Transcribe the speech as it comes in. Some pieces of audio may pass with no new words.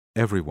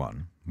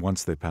Everyone,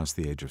 once they pass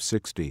the age of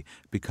 60,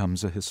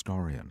 becomes a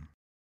historian.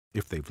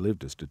 If they've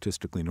lived a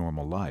statistically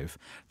normal life,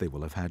 they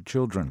will have had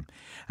children.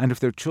 And if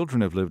their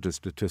children have lived a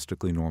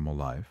statistically normal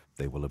life,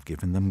 they will have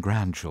given them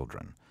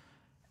grandchildren.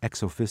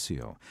 Ex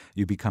officio,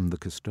 you become the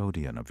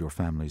custodian of your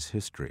family's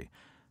history,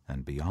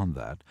 and beyond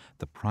that,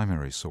 the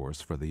primary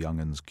source for the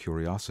young'un's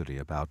curiosity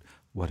about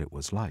what it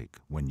was like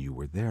when you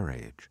were their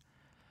age.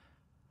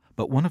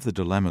 But one of the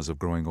dilemmas of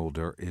growing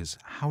older is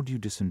how do you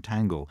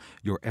disentangle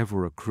your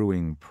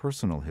ever-accruing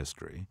personal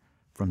history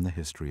from the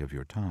history of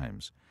your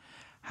times?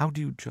 How do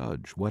you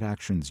judge what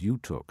actions you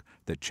took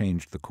that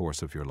changed the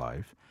course of your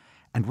life,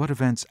 and what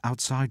events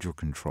outside your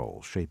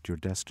control shaped your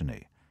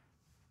destiny?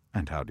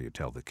 And how do you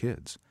tell the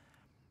kids?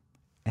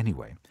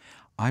 Anyway,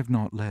 I've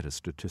not led a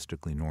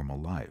statistically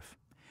normal life,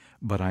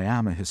 but I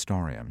am a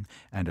historian,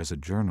 and as a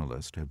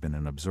journalist have been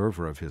an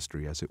observer of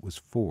history as it was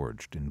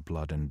forged in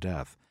blood and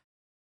death.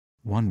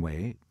 One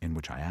way in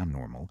which I am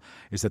normal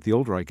is that the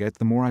older I get,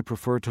 the more I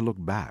prefer to look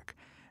back,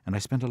 and I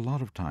spend a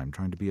lot of time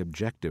trying to be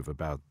objective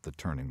about the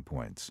turning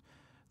points,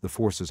 the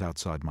forces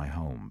outside my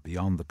home,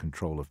 beyond the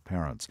control of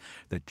parents,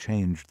 that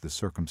changed the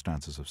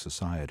circumstances of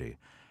society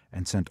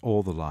and sent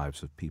all the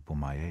lives of people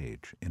my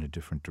age in a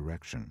different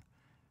direction.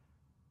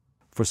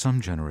 For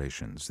some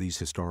generations, these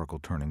historical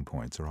turning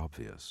points are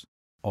obvious.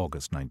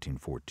 August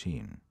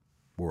 1914,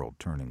 world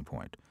turning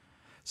point.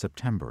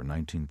 September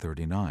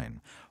 1939,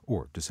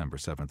 or December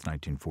 7,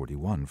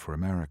 1941 for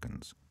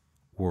Americans,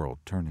 world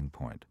turning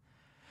point.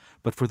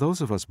 But for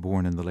those of us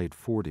born in the late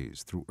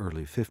 40s through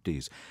early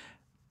 50s,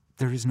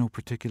 there is no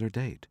particular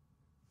date.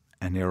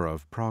 An era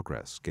of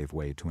progress gave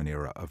way to an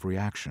era of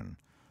reaction,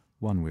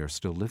 one we are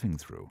still living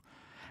through.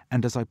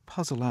 And as I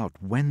puzzle out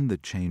when the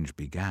change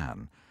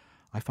began,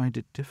 I find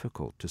it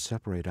difficult to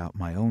separate out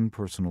my own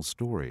personal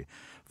story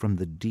from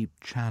the deep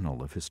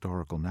channel of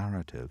historical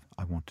narrative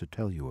I want to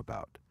tell you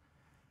about.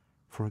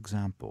 For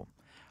example,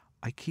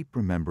 I keep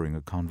remembering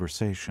a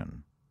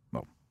conversation,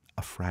 well,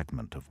 a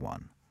fragment of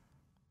one.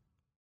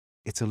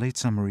 It's a late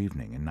summer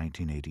evening in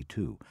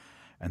 1982,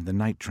 and the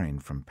night train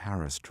from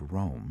Paris to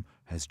Rome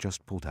has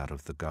just pulled out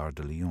of the Gare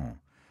de Lyon.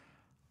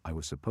 I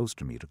was supposed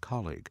to meet a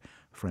colleague,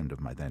 a friend of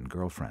my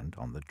then-girlfriend,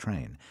 on the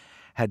train.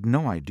 Had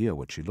no idea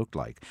what she looked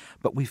like,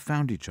 but we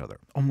found each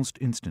other almost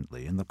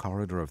instantly in the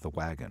corridor of the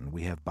wagon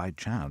we have by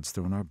chance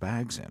thrown our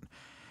bags in.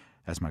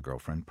 As my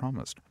girlfriend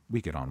promised,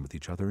 we get on with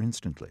each other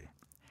instantly.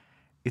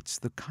 It's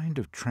the kind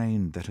of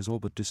train that has all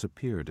but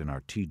disappeared in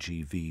our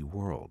TGV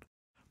world.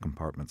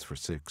 Compartments for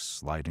 6,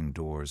 sliding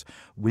doors,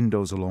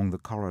 windows along the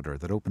corridor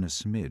that open a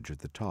smidge at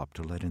the top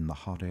to let in the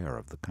hot air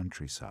of the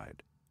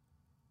countryside.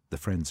 The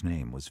friend's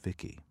name was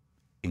Vicky,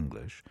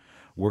 English,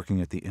 working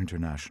at the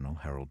International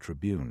Herald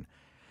Tribune.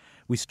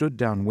 We stood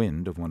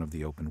downwind of one of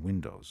the open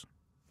windows.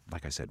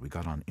 Like I said, we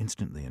got on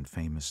instantly and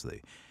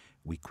famously.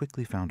 We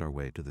quickly found our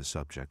way to the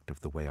subject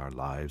of the way our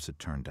lives had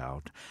turned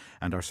out,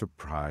 and our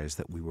surprise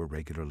that we were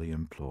regularly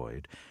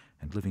employed,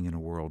 and living in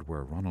a world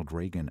where Ronald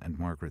Reagan and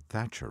Margaret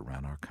Thatcher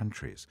ran our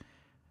countries,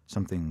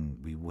 something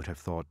we would have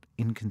thought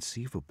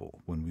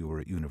inconceivable when we were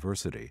at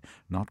university,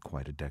 not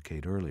quite a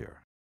decade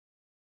earlier.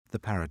 The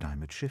paradigm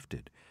had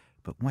shifted,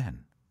 but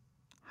when?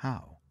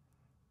 How?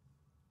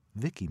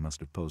 Vicky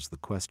must have posed the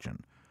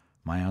question.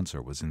 My answer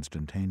was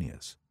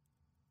instantaneous.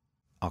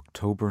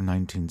 October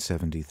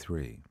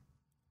 1973.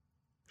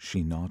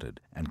 She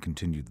nodded and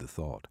continued the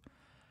thought.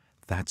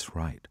 That's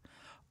right.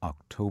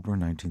 October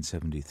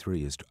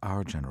 1973 is to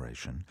our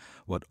generation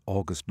what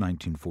August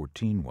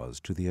 1914 was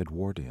to the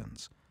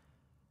Edwardians.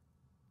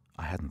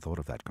 I hadn't thought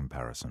of that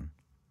comparison,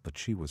 but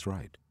she was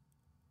right.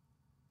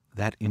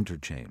 That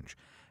interchange,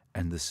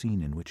 and the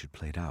scene in which it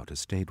played out,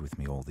 has stayed with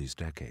me all these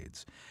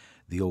decades.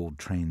 The old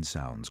train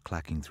sounds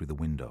clacking through the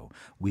window,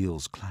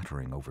 wheels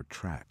clattering over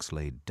tracks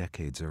laid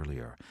decades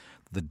earlier,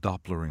 the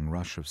Dopplering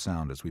rush of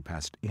sound as we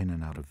passed in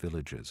and out of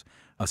villages,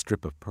 a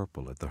strip of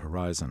purple at the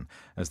horizon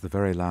as the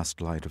very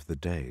last light of the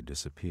day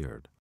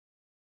disappeared.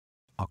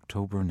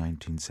 October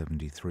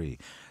 1973,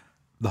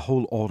 the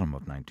whole autumn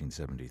of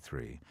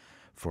 1973,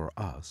 for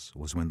us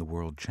was when the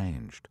world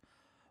changed.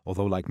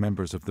 Although like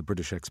members of the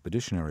British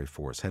Expeditionary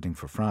Force heading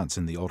for France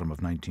in the autumn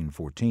of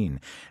 1914,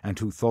 and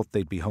who thought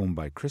they'd be home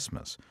by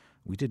Christmas,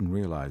 we didn't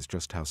realize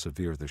just how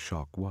severe the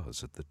shock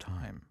was at the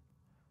time.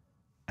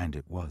 And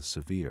it was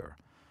severe.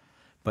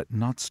 But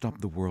not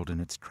stop the world in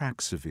its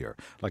tracks severe,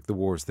 like the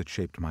wars that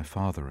shaped my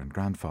father and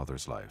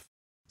grandfather's life.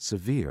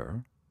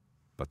 Severe,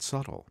 but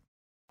subtle.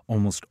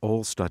 Almost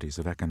all studies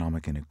of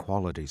economic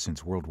inequality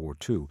since World War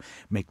II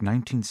make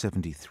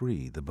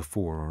 1973 the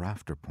before or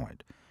after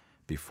point.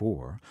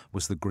 Before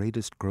was the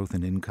greatest growth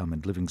in income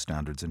and living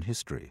standards in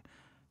history.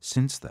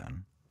 Since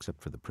then,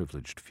 except for the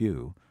privileged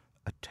few,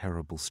 a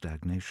terrible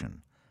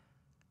stagnation.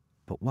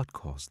 But what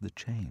caused the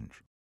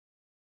change?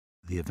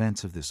 The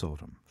events of this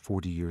autumn,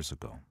 40 years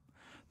ago,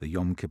 the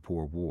Yom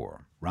Kippur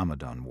War,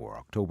 Ramadan War,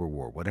 October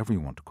War, whatever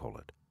you want to call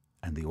it,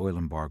 and the oil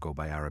embargo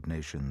by Arab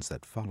nations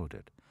that followed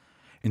it.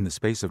 In the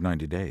space of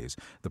 90 days,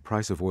 the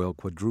price of oil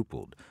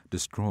quadrupled,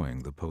 destroying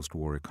the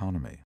post-war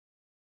economy.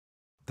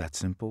 That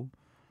simple?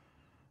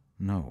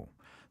 No.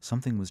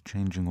 Something was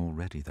changing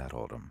already that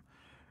autumn.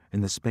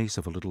 In the space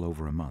of a little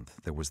over a month,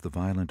 there was the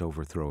violent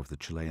overthrow of the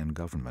Chilean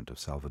government of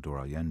Salvador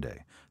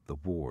Allende, the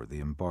war,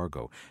 the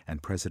embargo,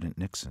 and President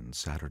Nixon's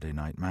Saturday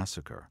Night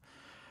Massacre.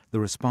 The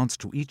response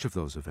to each of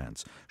those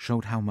events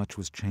showed how much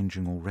was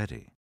changing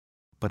already.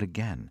 But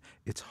again,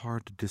 it's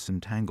hard to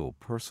disentangle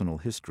personal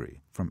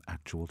history from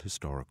actual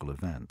historical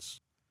events.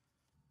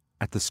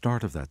 At the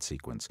start of that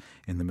sequence,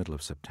 in the middle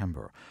of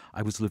September,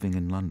 I was living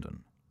in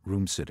London,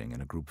 room-sitting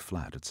in a group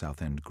flat at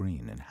Southend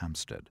Green in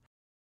Hampstead.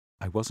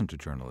 I wasn't a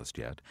journalist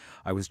yet.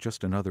 I was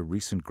just another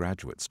recent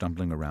graduate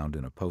stumbling around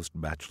in a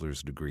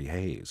post-bachelor's degree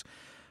haze.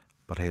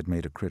 But I had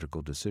made a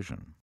critical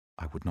decision.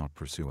 I would not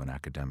pursue an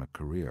academic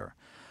career.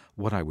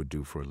 What I would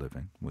do for a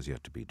living was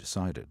yet to be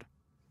decided.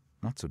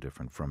 Not so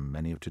different from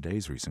many of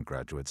today's recent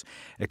graduates,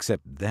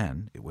 except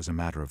then it was a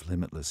matter of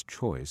limitless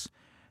choice,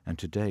 and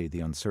today the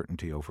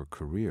uncertainty over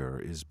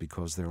career is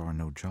because there are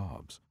no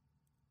jobs.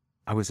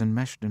 I was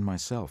enmeshed in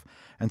myself,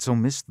 and so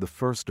missed the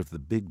first of the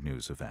big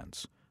news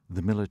events,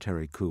 the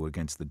military coup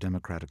against the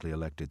democratically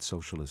elected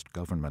socialist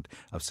government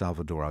of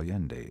Salvador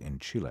Allende in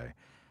Chile,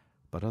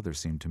 but others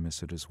seemed to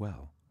miss it as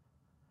well.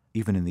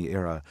 Even in the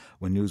era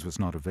when news was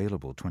not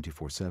available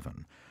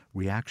 24/7,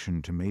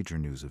 reaction to major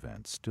news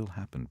events still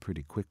happened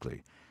pretty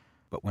quickly,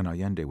 but when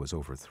Allende was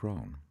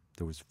overthrown,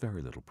 there was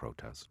very little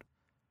protest.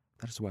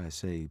 That is why I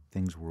say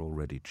things were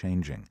already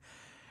changing.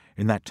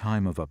 In that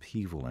time of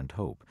upheaval and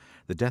hope,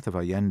 the death of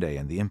Allende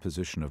and the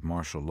imposition of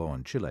martial law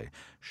in Chile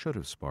should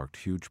have sparked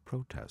huge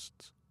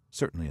protests,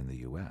 certainly in the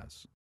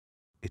U.S.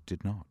 It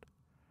did not.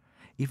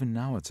 Even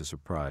now it's a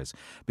surprise,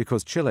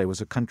 because Chile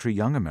was a country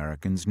young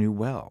Americans knew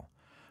well.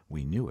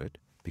 We knew it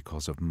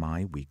because of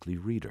My Weekly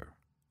Reader.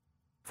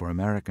 For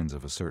Americans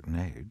of a certain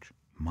age,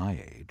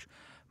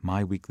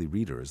 My Weekly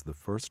Reader is the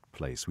first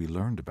place we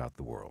learned about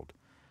the world.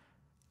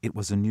 It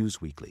was a news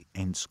weekly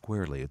aimed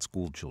squarely at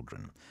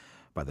schoolchildren.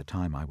 By the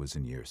time I was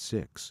in year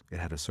 6, it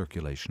had a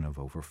circulation of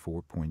over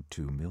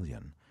 4.2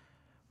 million.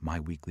 My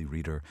Weekly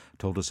Reader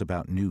told us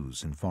about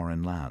news in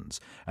foreign lands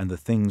and the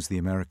things the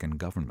American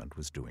government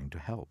was doing to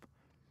help.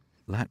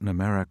 Latin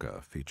America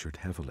featured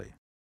heavily.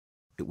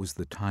 It was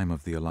the time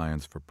of the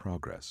Alliance for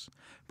Progress,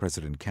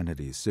 President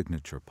Kennedy's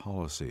signature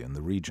policy in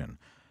the region.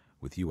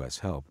 With U.S.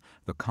 help,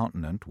 the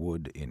continent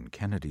would, in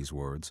Kennedy's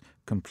words,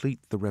 complete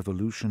the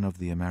revolution of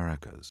the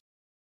Americas.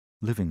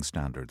 Living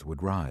standards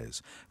would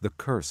rise. The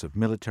curse of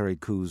military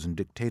coups and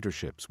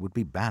dictatorships would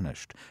be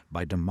banished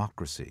by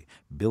democracy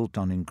built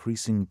on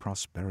increasing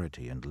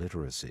prosperity and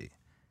literacy.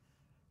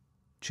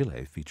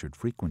 Chile featured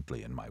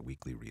frequently in My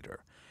Weekly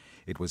Reader.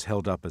 It was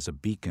held up as a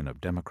beacon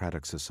of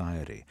democratic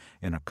society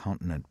in a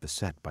continent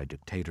beset by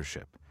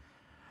dictatorship.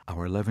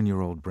 Our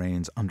 11-year-old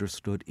brains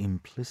understood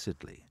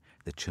implicitly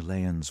that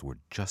Chileans were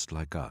just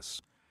like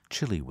us.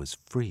 Chile was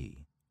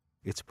free.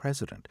 Its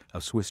president,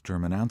 of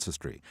Swiss-German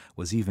ancestry,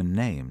 was even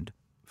named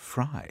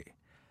Frei.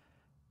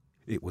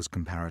 It was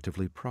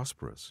comparatively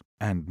prosperous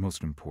and,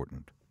 most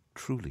important,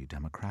 truly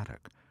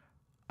democratic.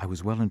 I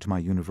was well into my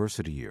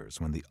university years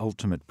when the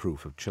ultimate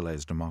proof of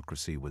Chile's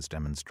democracy was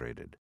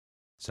demonstrated.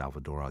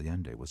 Salvador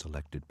Allende was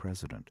elected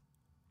president.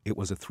 It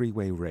was a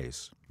three-way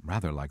race,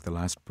 rather like the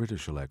last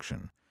British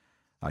election.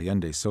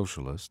 Allende's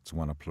socialists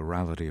won a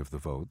plurality of the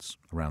votes,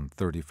 around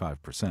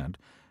 35%.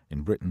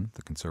 In Britain,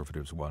 the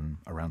Conservatives won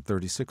around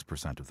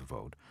 36% of the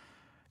vote.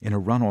 In a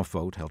runoff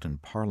vote held in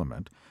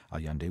Parliament,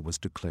 Allende was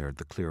declared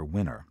the clear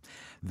winner.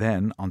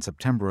 Then, on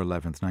September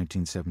 11,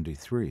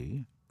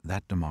 1973,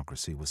 that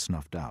democracy was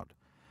snuffed out.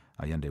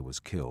 Allende was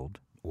killed,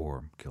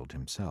 or killed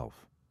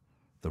himself.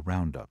 The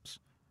roundups,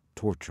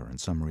 torture, and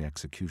summary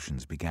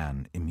executions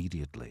began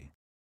immediately.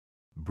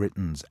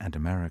 Britons and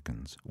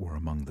Americans were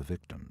among the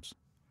victims.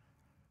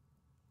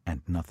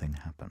 And nothing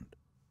happened.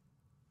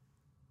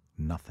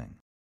 Nothing.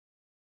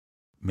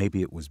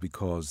 Maybe it was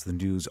because the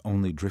news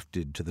only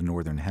drifted to the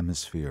Northern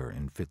Hemisphere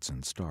in fits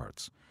and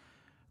starts.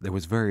 There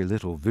was very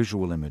little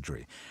visual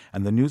imagery,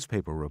 and the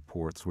newspaper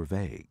reports were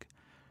vague.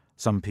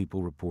 Some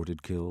people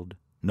reported killed.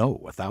 No,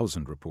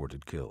 1,000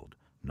 reported killed.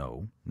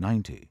 No,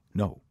 90.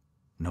 No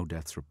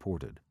deaths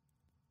reported.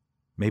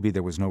 Maybe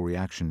there was no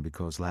reaction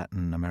because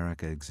Latin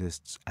America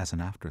exists as an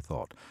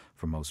afterthought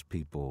for most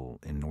people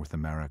in North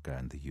America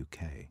and the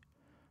UK.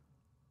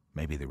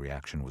 Maybe the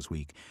reaction was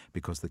weak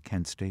because the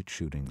Kent State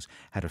shootings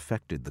had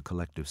affected the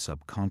collective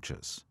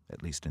subconscious,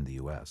 at least in the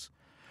U.S.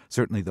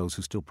 Certainly those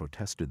who still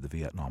protested the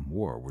Vietnam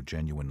War were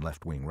genuine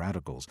left-wing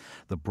radicals.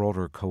 The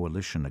broader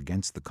coalition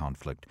against the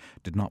conflict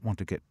did not want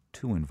to get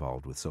too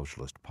involved with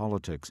socialist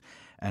politics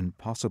and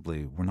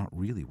possibly were not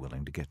really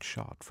willing to get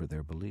shot for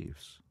their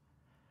beliefs.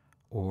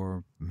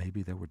 Or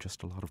maybe there were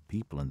just a lot of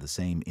people in the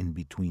same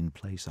in-between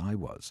place I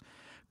was,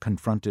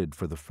 confronted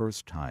for the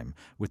first time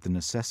with the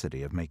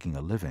necessity of making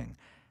a living,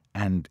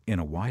 and, in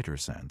a wider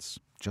sense,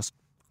 just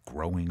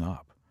growing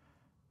up.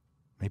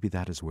 Maybe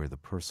that is where the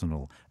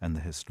personal and the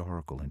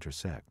historical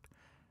intersect.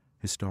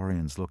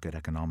 Historians look at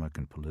economic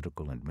and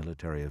political and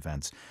military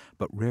events,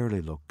 but rarely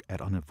look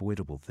at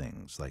unavoidable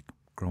things like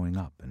growing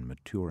up and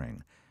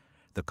maturing.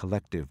 The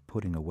collective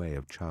putting away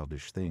of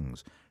childish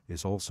things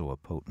is also a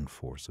potent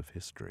force of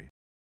history.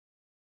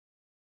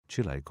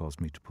 Chile caused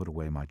me to put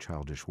away my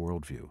childish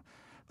worldview,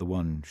 the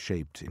one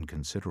shaped in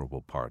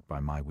considerable part by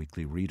My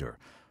Weekly Reader,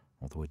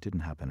 although it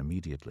didn't happen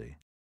immediately.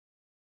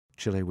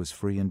 Chile was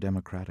free and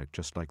democratic,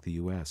 just like the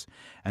U.S.,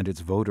 and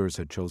its voters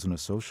had chosen a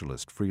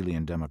socialist freely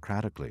and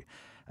democratically.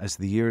 As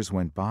the years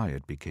went by,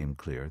 it became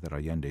clear that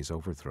Allende's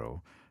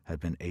overthrow had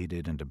been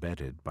aided and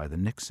abetted by the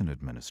Nixon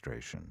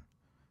administration.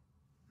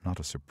 Not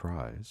a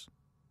surprise,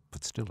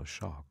 but still a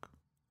shock.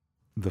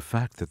 The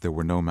fact that there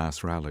were no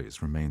mass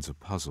rallies remains a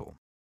puzzle,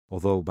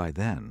 although by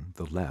then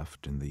the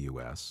left in the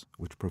U.S.,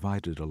 which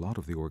provided a lot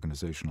of the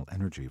organizational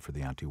energy for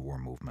the anti-war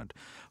movement,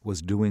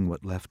 was doing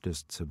what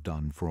leftists have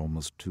done for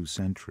almost 2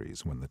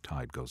 centuries when the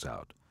tide goes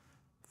out: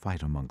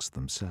 fight amongst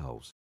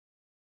themselves.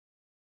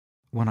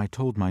 When I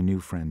told my new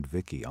friend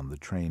Vicky on the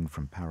train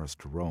from Paris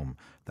to Rome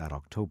that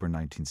October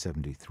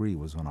 1973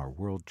 was when our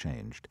world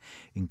changed,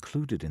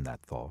 included in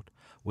that thought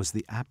was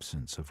the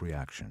absence of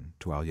reaction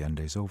to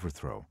Allende's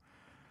overthrow.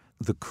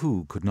 The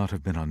coup could not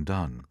have been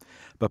undone,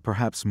 but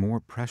perhaps more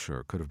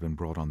pressure could have been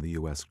brought on the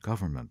U.S.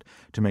 government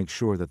to make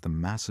sure that the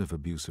massive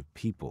abuse of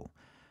people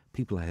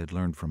I had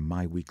learned from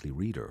My Weekly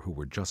Reader who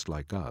were just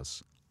like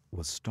us,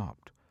 was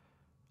stopped.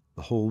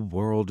 "The whole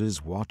world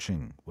is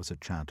watching" was a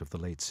chant of the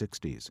late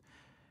 60s.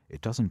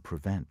 It doesn't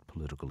prevent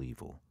political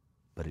evil,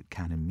 but it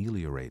can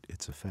ameliorate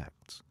its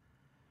effects.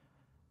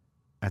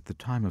 At the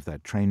time of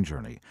that train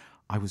journey,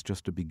 I was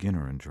just a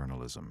beginner in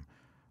journalism.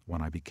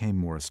 When I became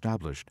more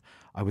established,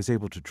 I was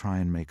able to try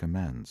and make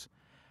amends.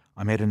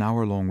 I made an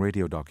hour-long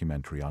radio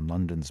documentary on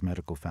London's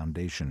Medical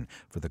Foundation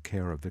for the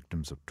Care of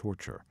Victims of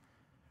Torture.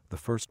 The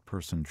first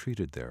person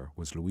treated there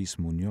was Luis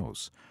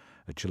Muñoz,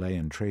 a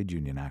Chilean trade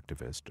union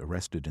activist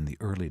arrested in the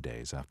early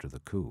days after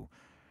the coup.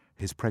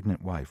 His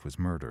pregnant wife was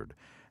murdered,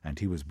 and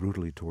he was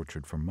brutally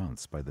tortured for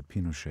months by the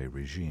Pinochet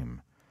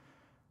regime.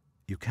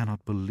 "You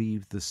cannot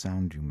believe the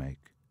sound you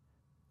make.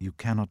 You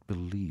cannot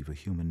believe a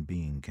human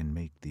being can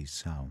make these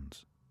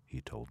sounds," he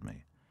told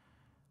me.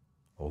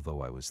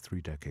 Although I was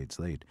 3 decades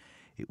late,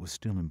 it was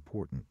still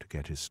important to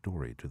get his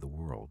story to the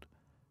world.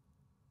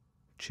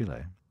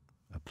 Chile,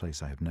 a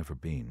place I have never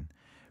been,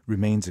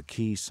 remains a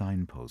key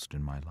signpost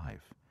in my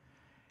life.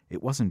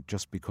 It wasn't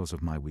just because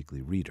of My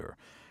Weekly Reader.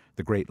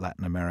 The great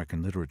Latin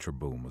American literature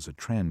boom was a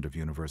trend of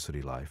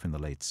university life in the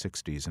late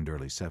 60s and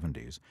early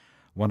 70s.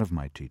 One of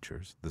my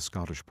teachers, the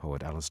Scottish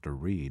poet Alistair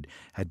Reid,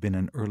 had been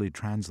an early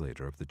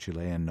translator of the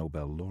Chilean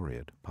Nobel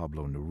laureate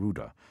Pablo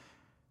Neruda.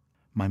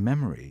 My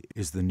memory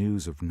is the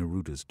news of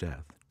Neruda's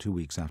death 2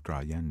 weeks after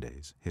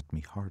Allende's hit me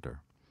harder.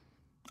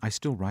 I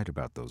still write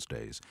about those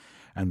days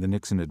and the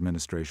Nixon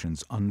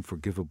administration's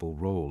unforgivable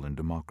role in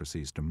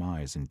democracy's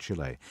demise in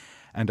Chile,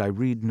 and I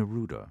read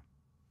Neruda,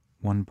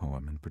 one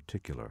poem in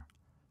particular,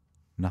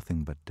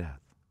 Nothing But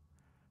Death.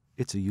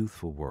 It's a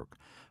youthful work,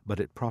 but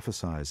it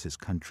prophesies his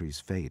country's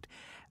fate,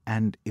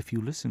 and if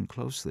you listen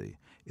closely,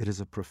 it is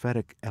a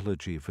prophetic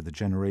elegy for the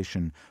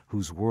generation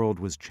whose world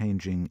was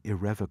changing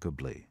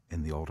irrevocably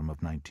in the autumn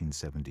of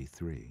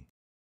 1973.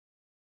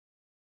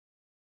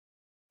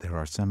 There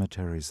are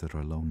cemeteries that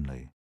are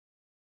lonely,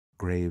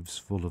 graves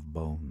full of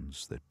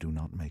bones that do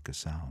not make a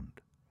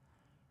sound.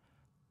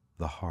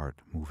 The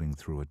heart moving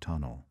through a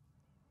tunnel.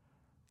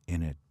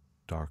 In it,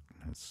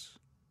 darkness,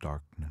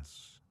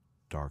 darkness,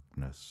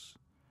 darkness.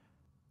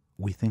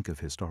 We think of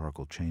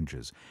historical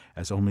changes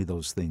as only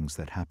those things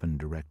that happen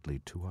directly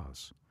to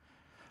us.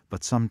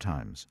 But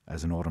sometimes,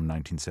 as in autumn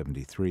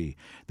 1973,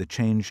 the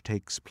change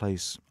takes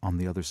place on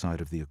the other side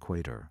of the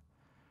equator,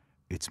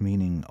 its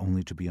meaning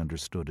only to be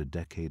understood a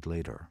decade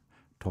later,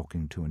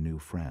 talking to a new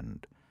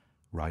friend,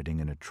 riding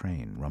in a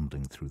train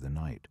rumbling through the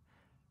night,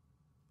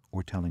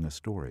 or telling a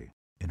story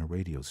in a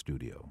radio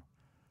studio,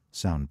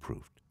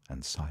 soundproofed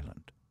and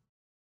silent.